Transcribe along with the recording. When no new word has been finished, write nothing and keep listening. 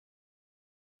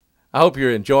I hope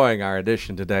you're enjoying our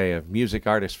edition today of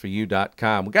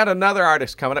MusicArtistForYou.com. We got another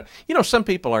artist coming up. You know, some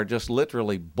people are just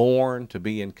literally born to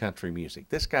be in country music.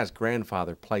 This guy's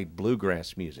grandfather played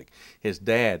bluegrass music. His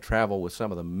dad traveled with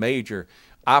some of the major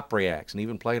opera acts and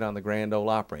even played on the Grand Ole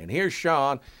Opry. And here's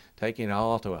Shawn taking it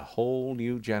all to a whole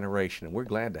new generation, and we're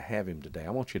glad to have him today. I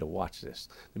want you to watch this.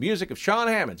 The music of Shawn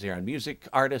Hammond's here on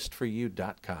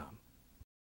MusicArtistForYou.com.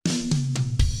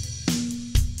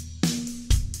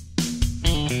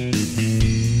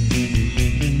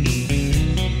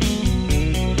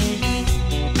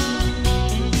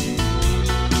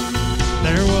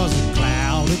 There was a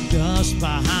cloud of dust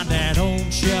behind that old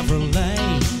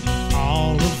Chevrolet.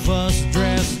 All of us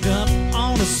dressed up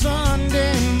on a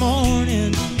Sunday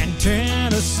morning in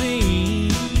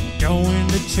Tennessee, going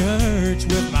to church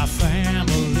with my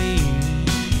family.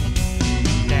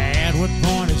 Dad would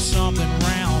point at something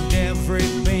round every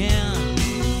bend,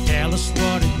 tell us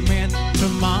what it meant to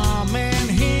Mom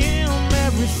and him.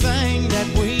 Everything that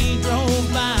we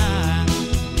drove by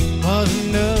was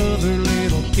another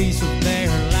little piece of their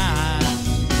life.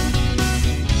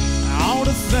 All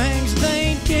the things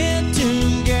they did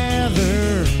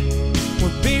together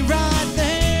would be right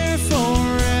there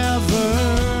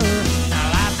forever.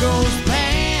 Now life goes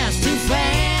past too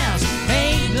fast,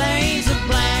 8 lanes of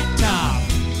blacktop,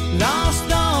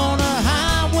 lost on a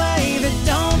highway that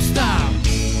don't stop.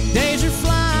 Days are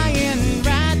flying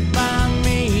right by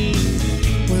me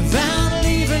without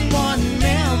leaving one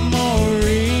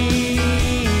memory.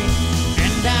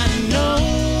 And I know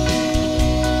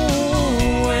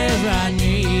where I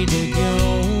need to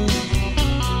go.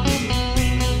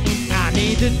 I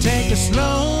need to take a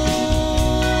slow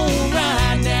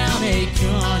ride down a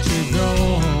country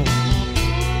road.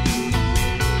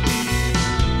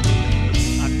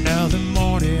 Another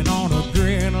morning on a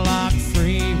gridlock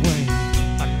freeway,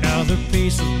 another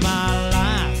piece of my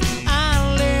life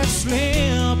I let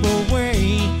slip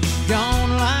away,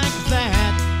 gone like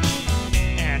that,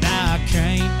 and I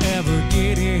can't ever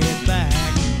get it back.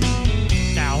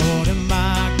 Now what am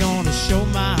I gonna show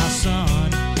my son?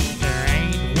 There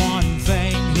ain't one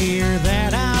thing here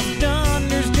that I've done.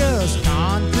 There's just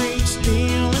concrete,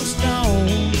 steel, and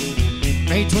stone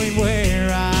between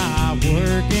where I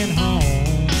work and home.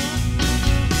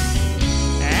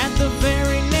 At the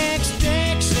very next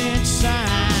exit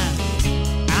sign,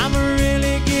 I'm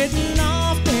really getting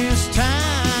off this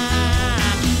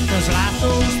time, 'cause life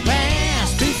goes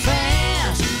past too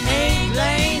fast, 8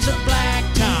 lanes of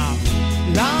blacktop,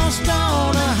 lost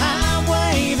on a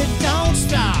highway that don't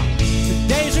stop. The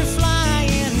days are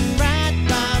flying right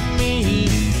by me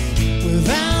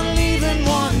without leaving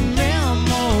one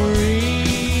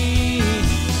memory.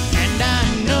 And I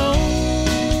know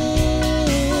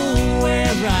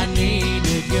where I need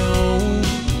to go.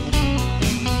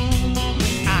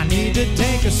 I need to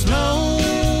take a slow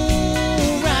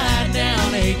ride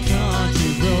down a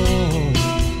country road.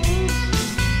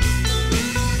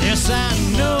 Yes, I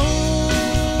know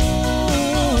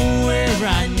where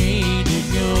I need to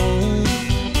go.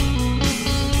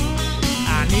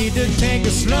 I need to take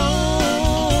a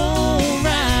slow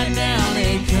ride down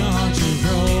a country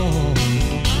road.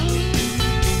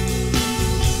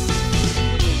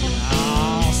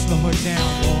 Oh, slow it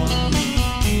down, boy.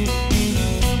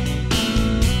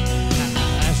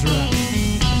 That's right.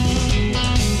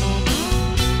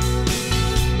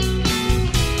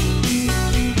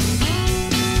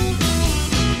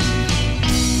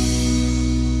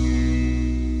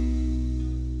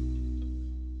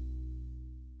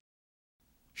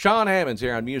 Shawn Hammond's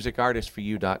here on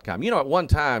MusicArtistForYou.com. You know, at one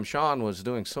time, Shawn was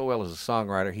doing so well as a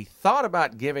songwriter, he thought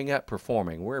about giving up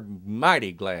performing. We're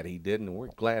mighty glad he didn't, and we're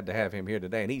glad to have him here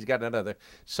today. And he's got another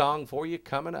song for you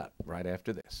coming up right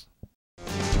after this.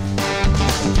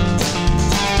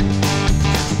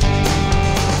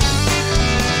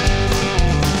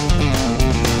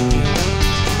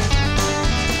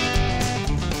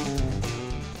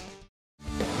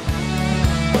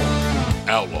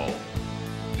 Outlaw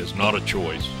is not a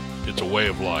choice, it's a way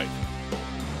of life.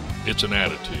 It's an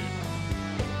attitude.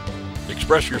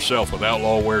 Express yourself with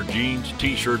outlaw wear jeans,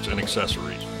 t-shirts, and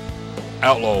accessories.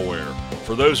 Outlaw wear,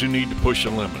 for those who need to push the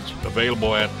limits.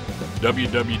 Available at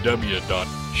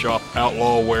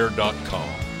www.shopoutlawear.com.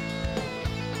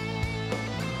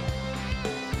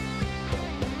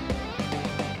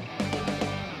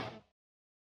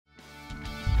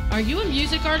 Are you a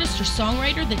music artist or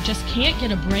songwriter that just can't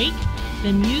get a break?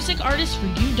 Then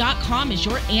MusicArtistForYou.com is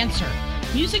your answer.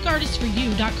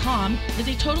 MusicArtistForYou.com is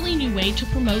a totally new way to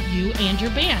promote you and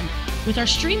your band. With our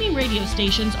streaming radio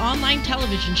stations, online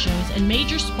television shows, and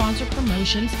major sponsor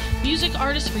promotions,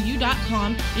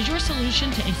 MusicArtistForYou.com is your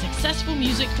solution to a successful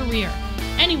music career.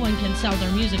 Anyone can sell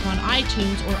their music on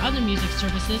iTunes or other music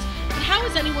services, but how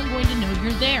is anyone going to know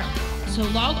you're there? So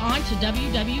log on to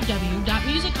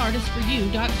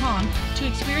www.musicartistforyou.com to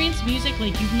experience music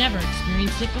like you've never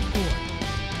experienced it before.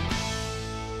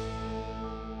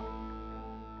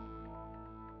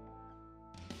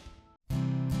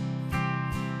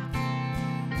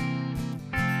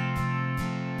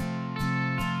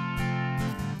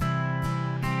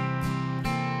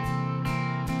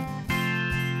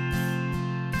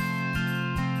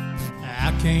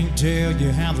 I can't tell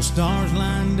you how the stars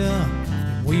lined up.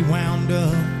 We wound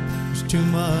up. There's too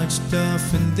much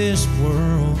stuff in this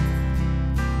world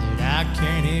that I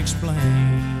can't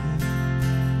explain.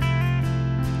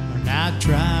 When I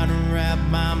try to wrap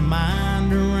my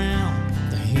mind around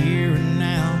the here and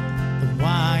now, the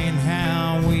why and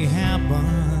how we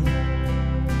happen,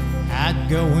 I'd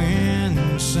go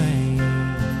insane.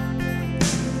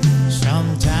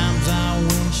 Sometimes I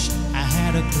wish I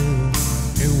had a clue,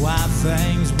 knew why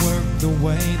things work the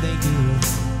way they do.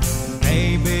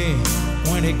 Baby,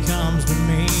 when it comes to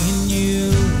me and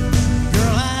you,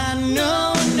 girl, I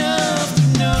know enough to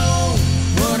know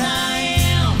what I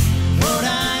am, what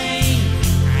I ain't.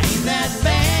 I ain't that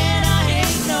bad, I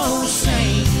ain't no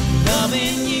saint.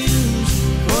 Loving you's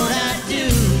what I do,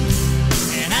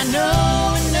 and I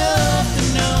know enough to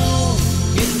know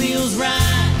it feels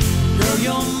right. Girl,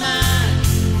 you're mine,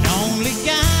 and only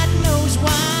God knows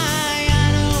why.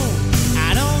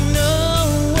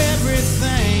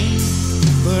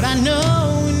 But I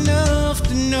know enough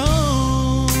to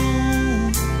know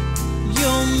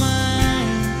you're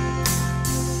mine,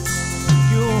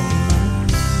 you're mine.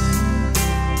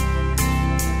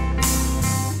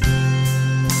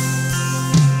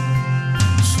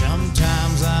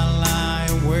 Sometimes I lie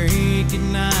awake at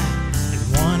night and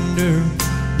wonder,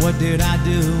 what did I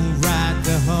do right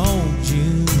to hold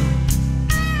you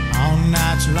on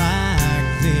nights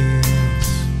like this?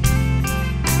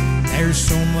 There's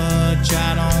so much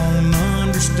I don't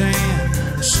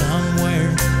understand.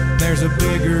 Somewhere there's a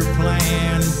bigger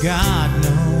plan. God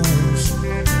knows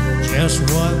just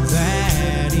what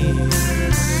that is.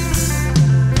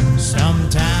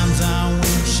 Sometimes I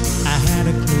wish I had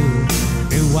a clue,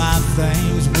 knew why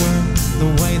things work the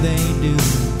way they do.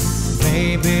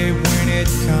 Baby, when it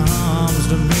comes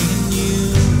to me and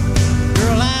you,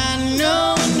 girl, I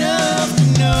know enough to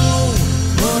know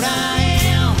what I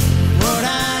am, what I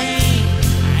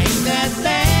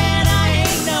bad, I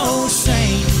ain't no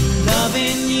saint.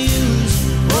 Loving you's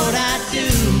what I do,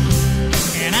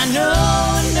 and I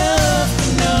know enough to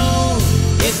know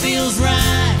it feels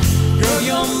right. Girl,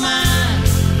 you're mine,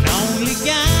 and only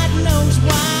God knows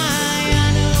why.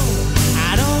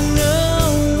 I don't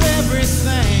know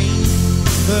everything,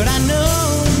 but I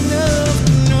know enough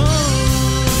to know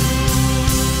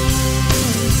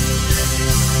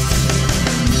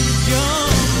you're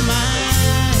mine.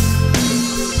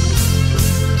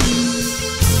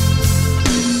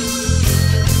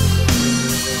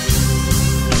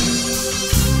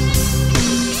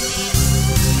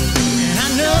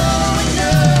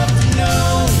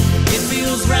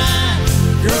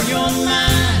 Girl, you're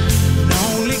mine, and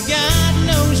only God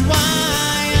knows why.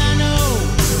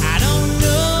 I don't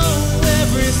know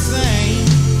everything,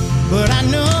 but I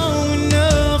know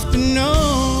enough to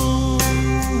know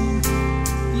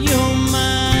you're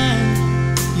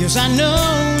mine. Yes, I know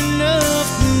enough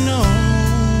to know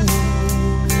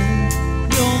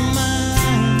you're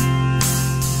mine.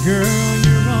 Girl,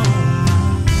 you're all mine.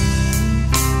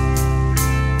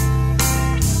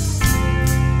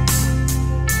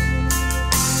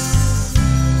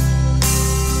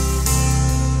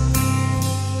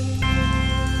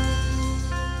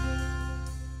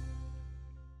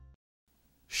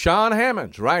 Shawn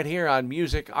Hammond right here on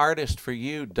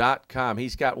MusicArtistForYou.com.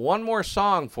 He's got one more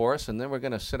song for us, and then we're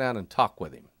going to sit down and talk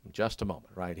with him in just a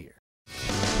moment right here.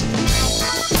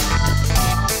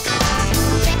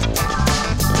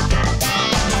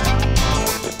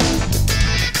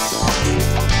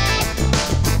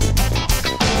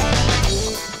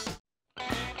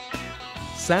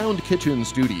 Sound Kitchen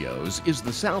Studios is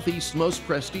the Southeast's most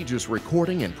prestigious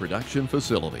recording and production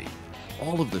facility.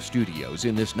 All of the studios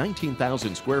in this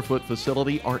 19,000 square foot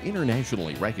facility are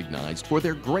internationally recognized for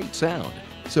their great sound.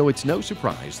 So it's no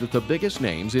surprise that the biggest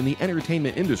names in the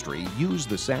entertainment industry use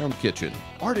the Sound Kitchen.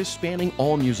 Artists spanning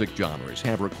all music genres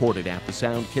have recorded at the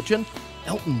Sound Kitchen.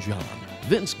 Elton John,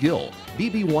 Vince Gill,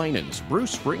 B.B. Winans,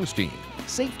 Bruce Springsteen,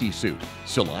 Safety Suit,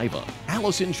 Saliva,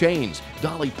 Alice in Chains,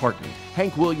 Dolly Parton,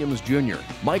 Hank Williams Jr.,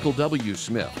 Michael W.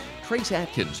 Smith, Trace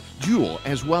Atkins, Jewel,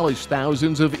 as well as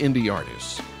thousands of indie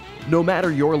artists. No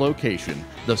matter your location,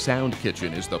 the Sound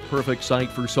Kitchen is the perfect site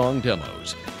for song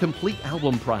demos, complete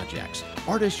album projects,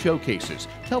 artist showcases,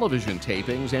 television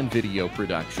tapings, and video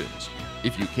productions.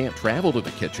 If you can't travel to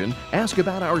the kitchen, ask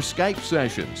about our Skype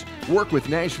sessions. Work with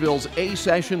Nashville's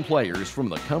A-Session players from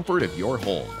the comfort of your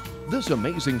home. This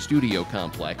amazing studio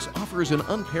complex offers an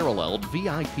unparalleled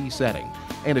VIP setting.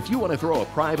 And if you want to throw a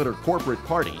private or corporate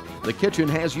party, the kitchen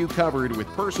has you covered with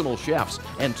personal chefs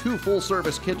and 2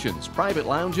 full-service kitchens, private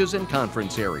lounges, and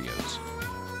conference areas.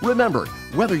 Remember,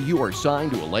 whether you are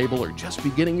signed to a label or just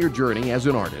beginning your journey as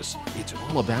an artist, it's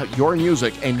all about your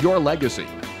music and your legacy.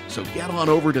 So get on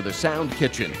over to the Sound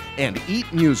Kitchen and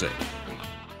eat music.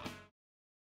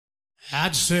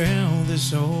 I'd sell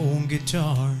this old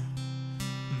guitar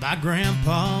my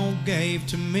grandpa gave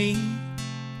to me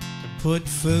to put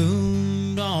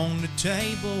food on the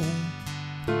table,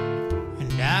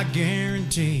 and I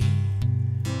guarantee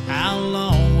I'll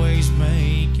always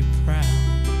make you proud.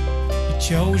 You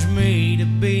chose me to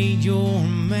be your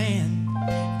man,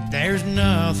 and there's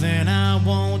nothing I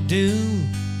won't do.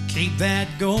 Keep that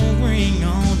gold ring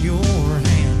on your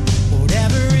hand.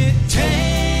 Whatever it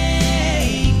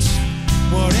takes,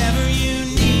 whatever you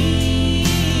need,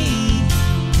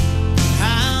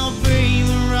 I'll be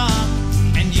the rock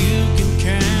and you can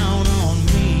count on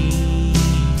me.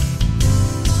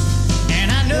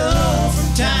 And I know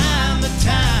from time to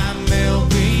time there'll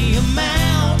be a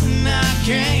mountain I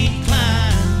can't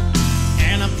climb,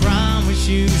 and I promise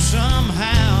you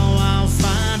somehow I'll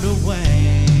find a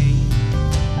way.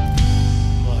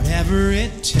 Whatever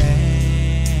it takes.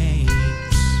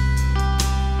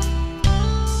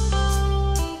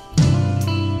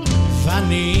 If I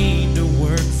need to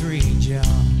work 3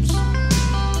 jobs,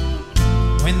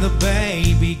 when the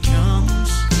baby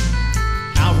comes,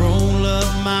 I'll roll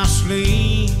up my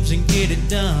sleeves and get it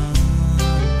done.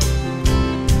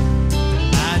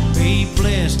 There might be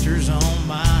blisters on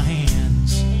my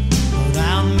hands, but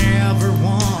I'll never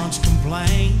once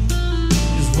complain.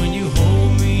 'Cause when you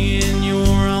hold me in your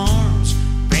arms,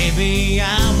 baby,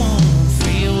 I won't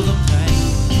feel the pain.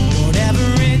 Whatever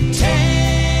it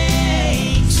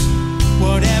takes,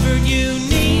 whatever you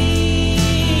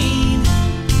need,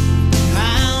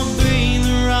 I'll be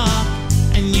the rock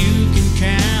and you can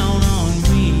count on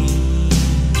me.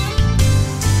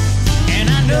 And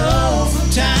I know from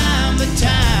time to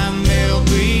time there'll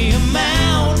be a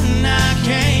mountain I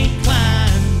can't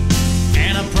climb,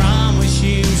 and I promise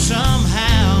you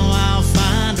somehow I'll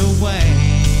find a way.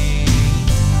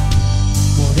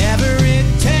 Whatever it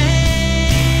takes.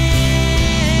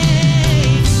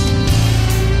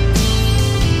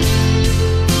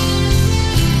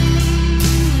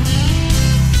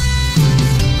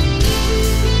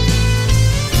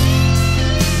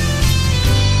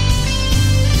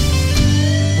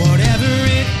 Whatever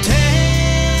it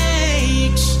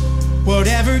takes,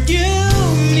 whatever you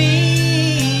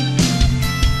need,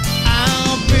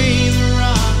 I'll be the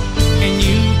rock and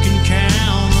you can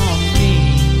count on me.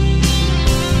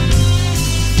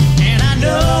 And I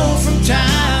know from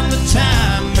time to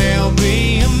time there'll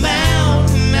be a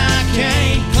mountain I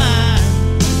can't climb,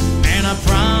 and I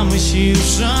promise you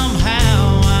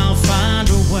somehow I'll find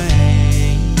a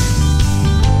way.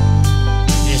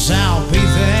 Yes, I'll be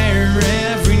there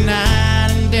every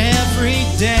night and every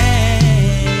day.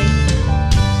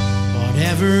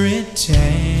 Whatever it takes.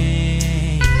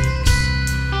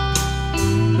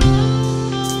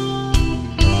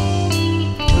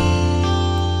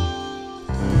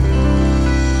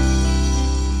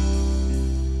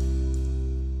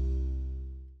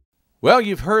 Well,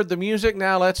 you've heard the music.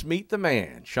 Now let's meet the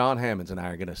man. Shawn Hammond and I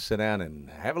are going to sit down and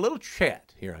have a little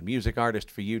chat here on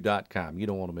MusicArtistForYou.com. You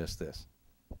don't want to miss this.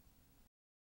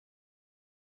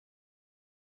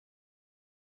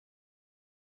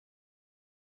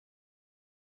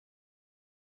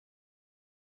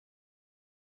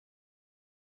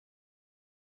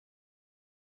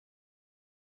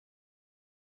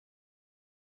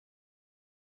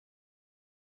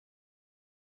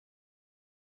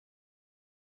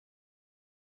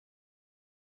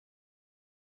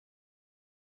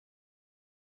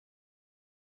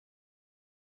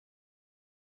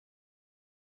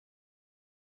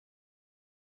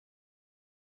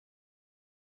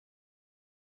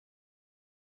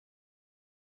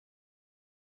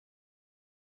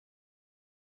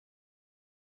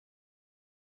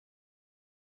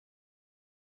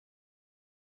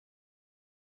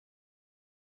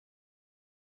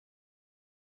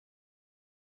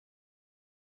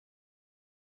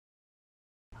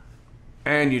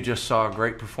 And you just saw a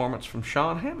great performance from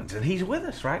Shawn Hammond, and he's with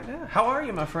us right now. How are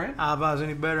you, my friend? If I was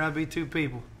any better, I'd be 2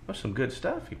 people. That's some good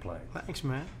stuff you played. Thanks,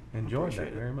 man. Enjoyed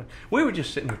that very much. We were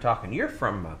just sitting here talking. You're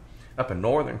from up in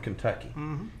northern Kentucky,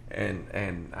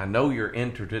 and I know you're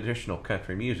into traditional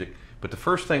country music. But the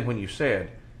first thing when you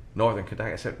said northern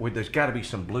Kentucky, I said, well, there's got to be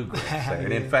some bluegrass there.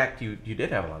 And in fact, you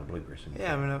did have a lot of bluegrass in your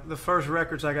I mean, the first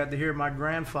records I got to hear, my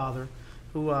grandfather,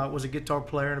 who was a guitar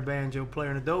player and a banjo player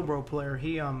and a dobro player,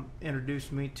 he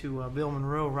introduced me to Bill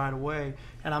Monroe right away.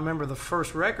 And I remember the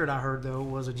first record I heard, though,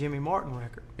 was a Jimmy Martin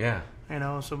record. Yeah. You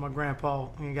know, so my grandpa,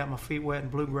 got my feet wet in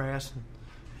bluegrass,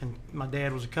 and my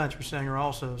dad was a country singer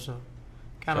also, so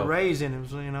kind of raised in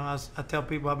it. You know, I tell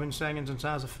people I've been singing since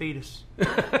I was a fetus.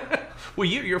 Well,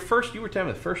 you were telling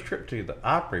me the first trip to the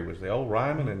Opry was the old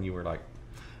Ryman, and you were like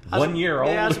 1 year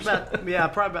old. Yeah, I was probably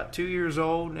about 2 years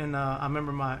old, and I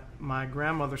remember my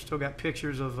grandmother still got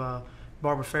pictures of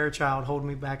Barbara Fairchild holding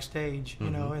me backstage. You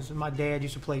know, as my dad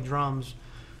used to play drums.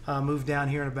 Moved down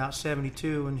here in about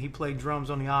 '72, and he played drums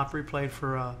on the Opry. Played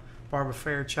for Barbara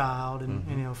Fairchild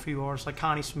and a few artists like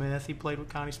Connie Smith. He played with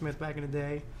Connie Smith back in the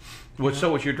day.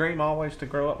 So was your dream always to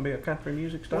grow up and be a country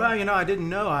music star? Well, I didn't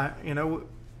know.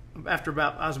 After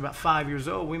I was about 5 years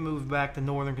old, we moved back to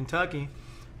northern Kentucky,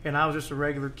 and I was just a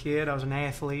regular kid. I was an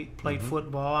athlete, played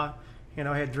football.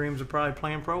 I had dreams of probably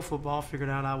playing pro football. Figured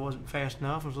out I wasn't fast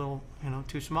enough. I was a little,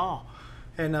 too small.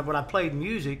 And but I played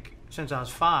music since I was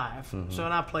 5. So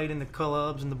and I played in the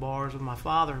clubs and the bars with my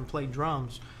father and played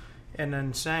drums, and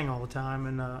then sang all the time.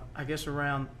 And I guess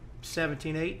around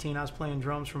 17, 18, I was playing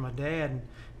drums for my dad, and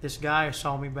this guy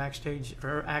saw me backstage,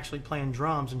 or actually playing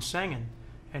drums and singing.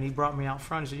 And he brought me out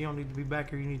front. He said, "You don't need to be back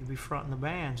here. You need to be fronting the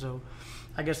band." So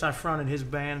I guess I fronted his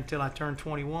band until I turned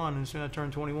 21. And as soon as I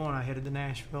turned 21, I headed to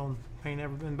Nashville and ain't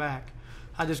never been back.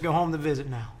 I just go home to visit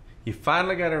now. You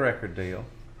finally got a record deal.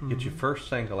 Get your first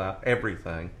single out,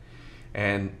 Everything.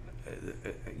 And,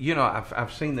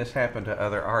 I've seen this happen to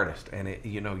other artists. And,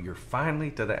 you're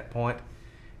finally to that point,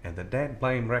 and the Dad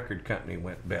Blame record company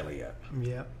went belly up.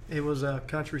 Yep. It was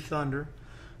Country Thunder.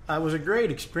 It was a great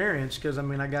experience because,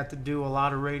 I got to do a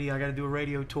lot of radio. I got to do a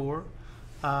radio tour.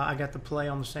 I got to play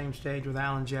on the same stage with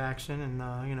Alan Jackson and,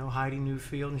 Heidi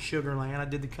Newfield and Sugarland. I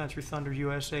did the Country Thunder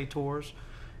USA tours.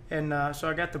 And so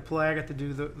I got to play. I got to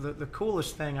do the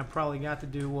coolest thing I probably got to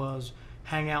do was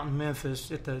hang out in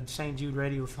Memphis at the St. Jude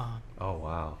Radiothon. Oh,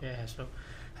 wow. Yeah, so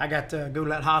I got to go to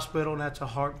that hospital, and that's a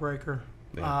heartbreaker.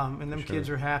 Yeah, and them kids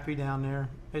are happy down there.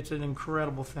 It's an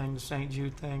incredible thing, the St.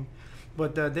 Jude thing.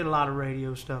 But did a lot of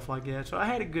radio stuff like that. So I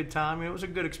had a good time. It was a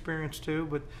good experience, too.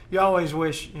 But you always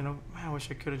wish, I wish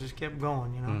I could have just kept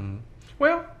going,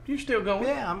 Well, you're still going.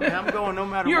 Yeah, I'm going no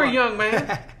matter You're what. a young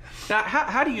man. Now,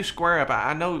 how do you square up?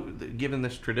 I know, that given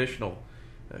this traditional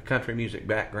country music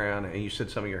background, and you said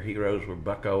some of your heroes were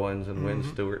Buck Owens and Wynn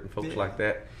Stewart and folks like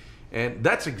that, and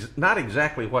that's not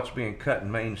exactly what's being cut in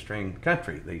mainstream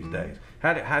country these days.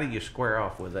 How do you square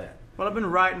off with that? Well, I've been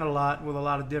writing a lot with a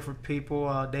lot of different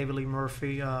people, David Lee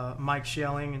Murphy, Mike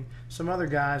Schelling, and some other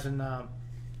guys, and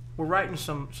we're writing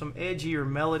some edgier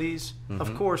melodies.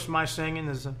 Of course, my singing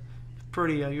is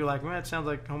pretty, you're like, man, it sounds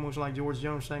like almost like George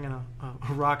Jones singing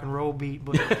a rock and roll beat,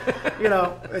 but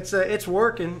it's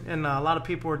working, and a lot of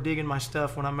people are digging my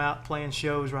stuff when I'm out playing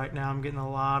shows right now. I'm getting a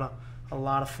lot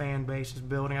of fan bases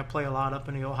building. I play a lot up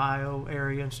in the Ohio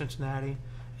area and Cincinnati,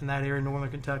 in that area, northern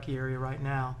Kentucky area right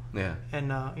now. Yeah.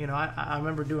 And I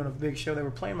remember doing a big show. They were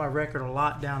playing my record a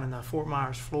lot down in Fort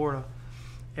Myers, Florida,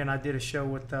 and I did a show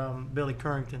with Billy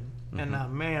Currington. And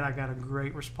man, I got a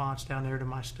great response down there to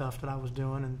my stuff that I was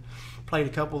doing, and played a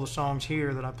couple of the songs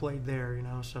here that I played there.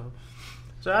 So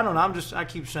I don't know. I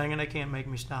keep singing. They can't make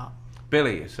me stop.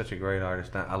 Billy is such a great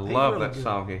artist. I love really that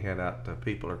song he had out.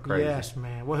 People Are Crazy. Yes,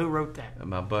 man. Well, who wrote that?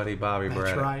 My buddy Bobby Braddock.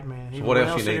 That's right, man. So what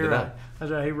else you need to know?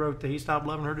 That's right. He wrote He Stopped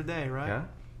Loving Her Today, right? Yeah.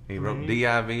 He wrote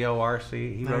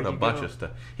D-I-V-O-R-C. He wrote a bunch of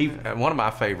stuff. One of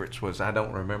my favorites was I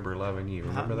Don't Remember Loving You.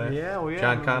 Remember that? Yeah, well, yeah.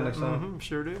 John Conley song?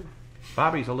 Sure do.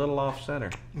 Bobby's a little off center.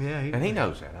 Yeah. And he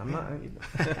knows that. I'm not.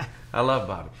 I love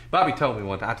Bobby. Bobby told me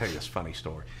one time, I'll tell you this funny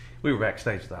story. We were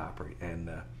backstage at the Opry, and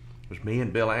it was me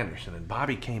and Bill Anderson, and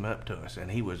Bobby came up to us,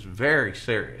 and he was very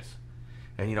serious.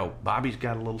 And, Bobby's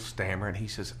got a little stammer, and he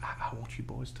says, I want you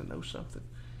boys to know something.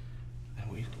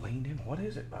 And we leaned in. What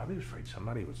is it? Bobby was afraid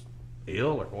somebody was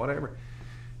ill or whatever.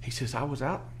 He says, I was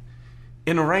out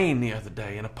in the rain the other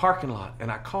day in a parking lot,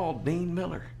 and I called Dean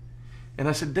Miller. And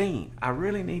I said, Dean, I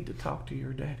really need to talk to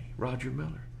your daddy, Roger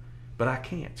Miller, but I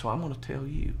can't, so I'm going to tell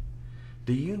you.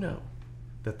 Do you know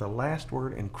that the last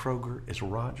word in Kroger is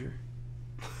Roger?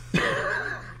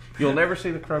 You'll never see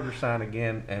the Kroger sign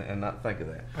again and not think of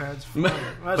that. That's funny.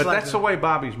 But that's the way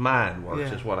Bobby's mind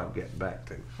works, is what I'm getting back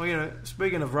to. Well,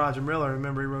 speaking of Roger Miller,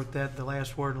 remember he wrote that the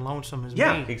last word in Lonesome is me.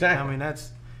 Yeah, exactly. I mean,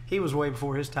 he was way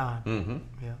before his time. Mm-hmm.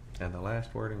 Yeah. And the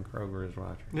last word in Kroger is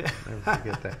Roger. Yeah. Never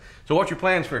forget that. So what's your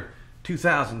plans for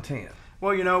 2010?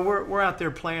 Well, you know, we're out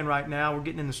there playing right now. We're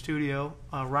getting in the studio,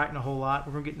 writing a whole lot.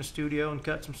 We're going to get in the studio and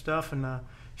cut some stuff and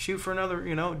shoot for another,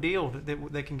 you know, deal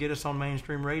that can get us on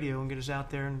mainstream radio and get us out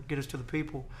there and get us to the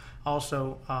people.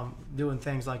 Also, doing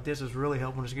things like this is really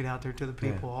helping us get out there to the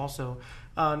people. Yeah. Also,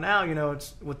 now, you know,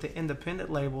 it's with the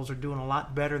independent labels are doing a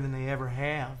lot better than they ever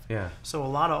have. Yeah. So a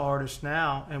lot of artists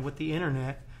now, and with the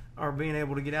internet, are being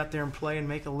able to get out there and play and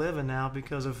make a living now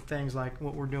because of things like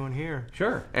what we're doing here.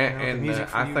 Sure, and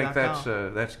I think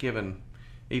that's given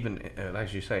even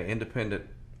as you say, independent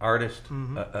artists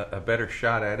a better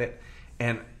shot at it.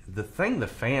 And the thing the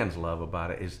fans love about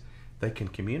it is they can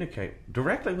communicate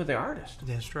directly with the artist.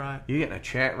 That's right. You get in a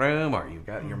chat room, or you've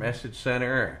got your message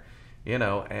center, or, you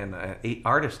know, and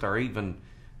artists are even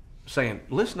saying,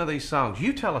 "Listen to these songs.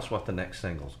 You tell us what the next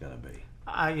single's going to be."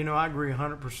 I agree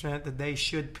 100% that they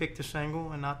should pick the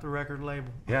single and not the record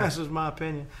label. Yeah. This is my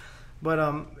opinion.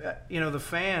 But, you know, the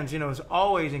fans, you know, is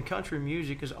always in country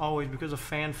music is always because of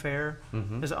fanfare.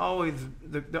 Is always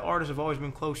the artists have always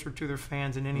been closer to their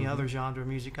fans than any other genre of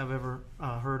music I've ever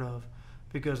heard of,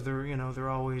 because they're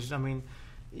always. I mean,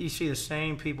 you see the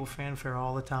same people fanfare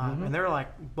all the time, and they're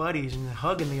like buddies and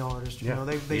hugging the artist. You know,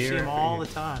 they see them all the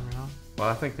time. You know. Well,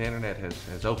 I think the internet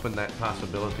has opened that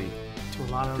possibility To a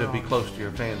lot of to be close to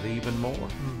your fans even more.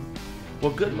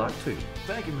 Well, good luck to you.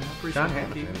 Thank you, man. I appreciate Shawn it.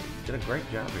 Hammond, Thank you. man, you did a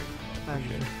great job here. Thank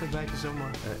you. Thank you so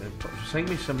much. Sing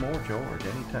me some more, George,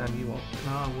 anytime you want.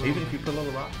 No, I will. Even if you put a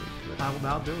little rock to it.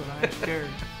 I'll do it. I ain't scared.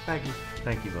 Thank you.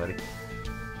 Thank you, buddy.